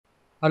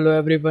Hello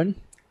everyone,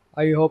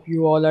 I hope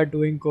you all are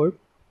doing good.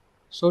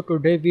 So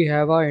today we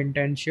have a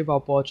internship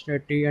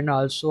opportunity and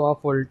also a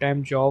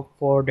full-time job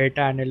for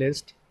data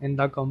analyst in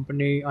the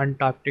company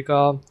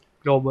Antarctica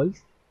Global.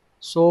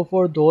 So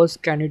for those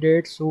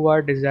candidates who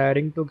are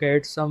desiring to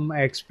get some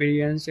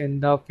experience in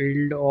the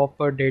field of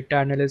a data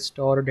analyst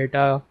or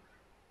data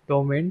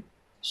domain,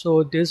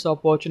 so this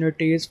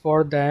opportunity is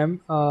for them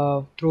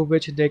through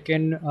which they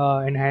can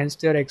enhance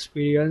their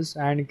experience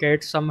and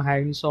get some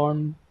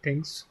hands-on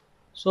things.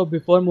 So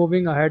before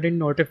moving ahead in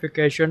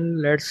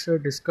notification, let's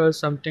discuss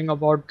something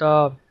about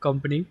the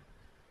company.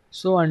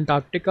 So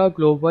Antarctica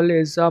Global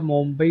is a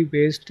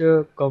Mumbai-based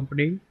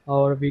company,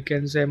 or we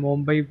can say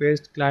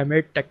Mumbai-based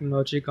climate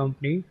technology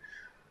company,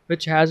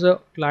 which has a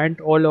client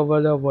all over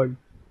the world.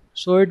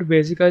 So it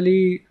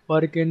basically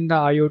work in the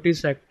IoT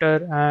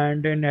sector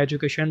and in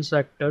education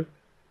sector.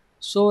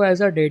 So, as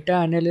a data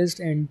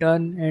analyst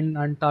intern in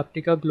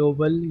Antarctica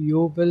Global,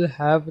 you will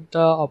have the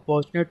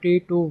opportunity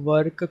to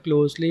work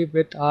closely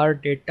with our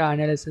data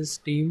analysis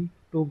team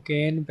to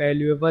gain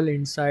valuable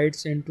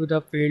insights into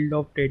the field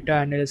of data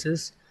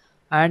analysis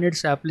and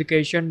its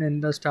application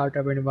in the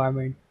startup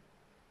environment.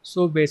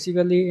 So,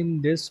 basically,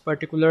 in this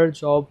particular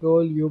job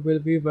role, you will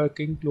be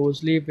working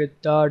closely with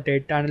the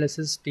data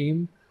analysis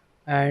team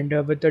and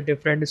with the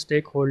different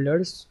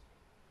stakeholders.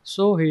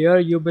 So here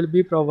you will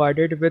be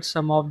provided with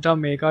some of the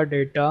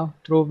metadata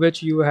through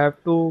which you have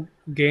to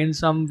gain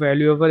some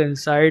valuable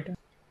insight.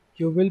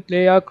 You will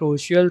play a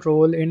crucial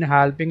role in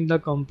helping the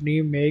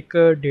company make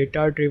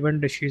data-driven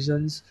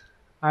decisions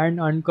and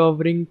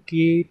uncovering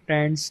key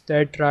trends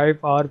that drive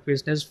our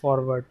business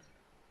forward.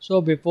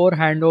 So before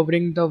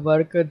handovering the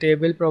work, they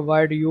will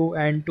provide you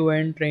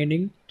end-to-end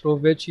training through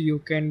which you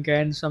can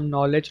gain some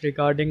knowledge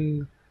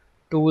regarding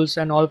tools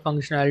and all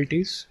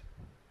functionalities.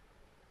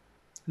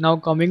 Now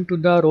coming to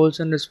the roles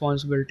and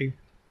responsibility.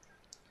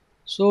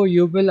 So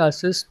you will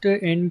assist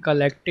in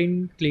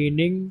collecting,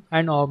 cleaning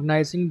and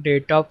organizing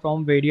data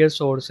from various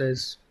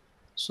sources.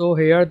 So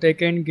here they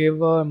can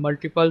give a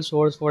multiple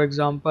source. For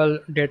example,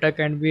 data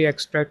can be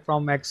extracted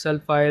from Excel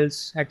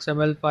files,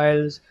 XML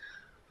files.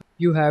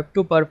 You have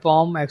to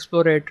perform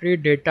exploratory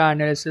data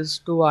analysis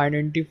to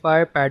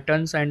identify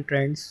patterns and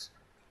trends.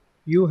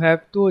 You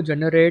have to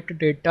generate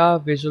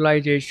data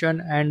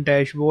visualization and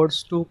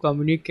dashboards to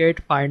communicate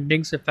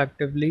findings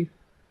effectively.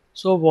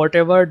 So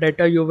whatever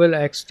data you will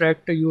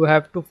extract, you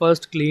have to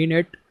first clean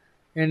it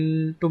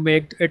in to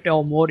make it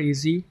more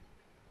easy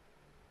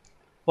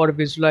for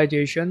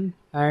visualization,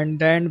 and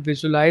then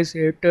visualize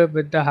it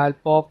with the help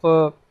of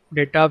a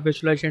data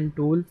visualization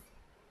tool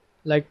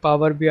like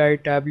Power BI,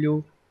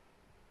 Tableau.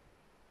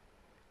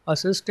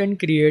 Assist in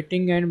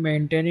creating and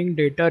maintaining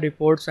data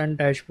reports and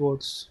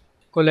dashboards.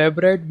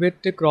 Collaborate with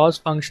the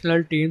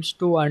cross-functional teams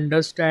to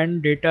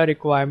understand data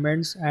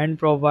requirements and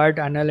provide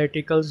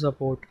analytical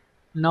support.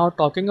 Now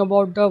talking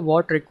about the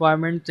what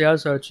requirements they are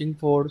searching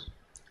for.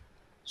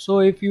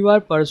 So if you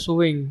are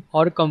pursuing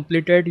or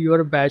completed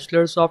your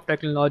bachelor's of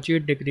technology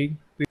degree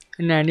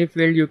in any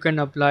field you can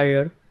apply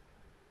here.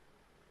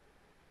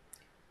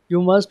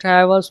 You must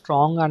have a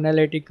strong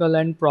analytical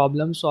and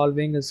problem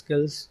solving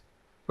skills.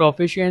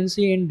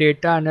 Proficiency in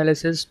data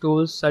analysis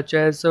tools such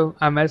as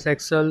MS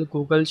Excel,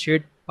 Google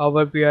Sheet,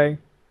 Power BI.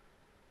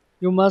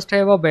 You must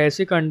have a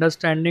basic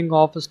understanding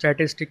of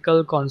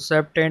statistical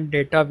concept and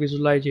data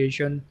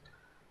visualization.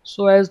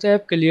 So as they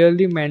have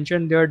clearly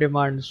mentioned their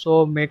demand,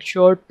 so make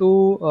sure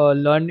to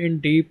learn in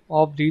deep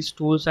of these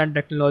tools and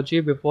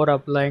technology before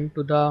applying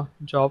to the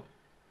job.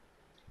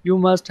 You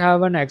must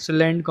have an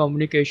excellent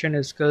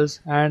communication skills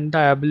and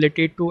the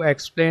ability to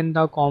explain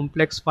the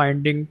complex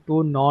finding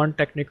to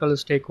non-technical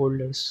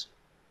stakeholders.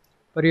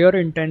 Prior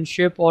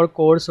internship or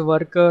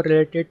coursework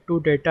related to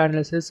data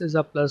analysis is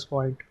a plus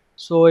point.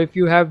 So if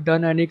you have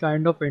done any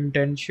kind of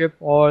internship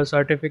or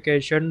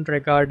certification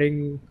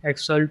regarding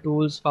Excel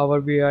tools, Power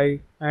BI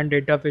and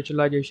data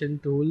visualization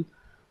tool,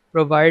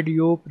 provide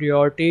you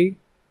priority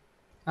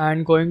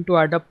and going to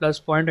add a plus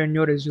point in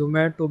your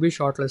resume to be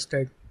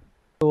shortlisted.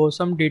 So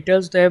some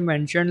details they have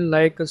mentioned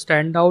like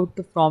stand out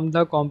from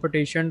the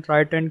competition,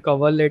 write and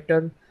cover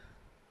letter,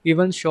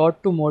 even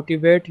short to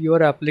motivate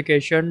your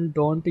application,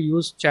 don't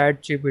use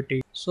chat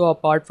GPT. So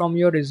apart from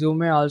your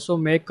resume, also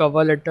make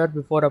cover letter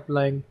before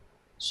applying.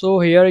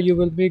 So here you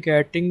will be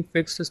getting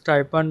fixed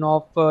stipend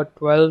of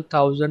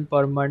 12,000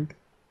 per month,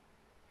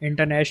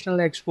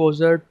 international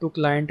exposure to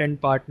client and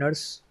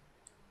partners,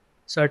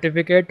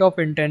 certificate of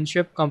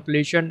internship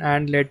completion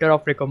and letter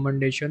of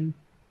recommendation,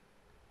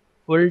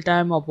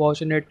 full-time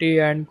opportunity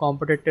and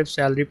competitive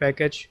salary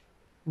package,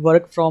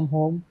 work from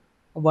home.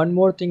 One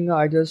more thing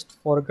I just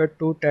forgot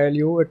to tell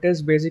you, it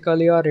is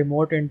basically a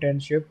remote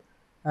internship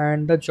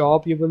and the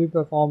job you will be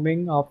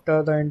performing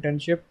after the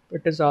internship,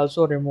 it is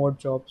also a remote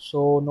job.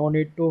 So no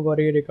need to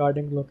worry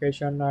regarding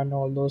location and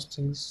all those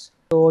things.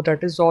 So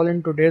that is all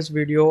in today's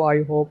video.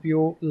 I hope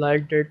you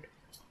liked it.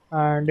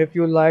 And if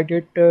you liked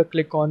it,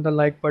 click on the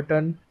like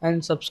button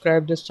and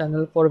subscribe this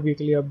channel for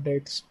weekly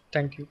updates.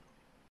 Thank you.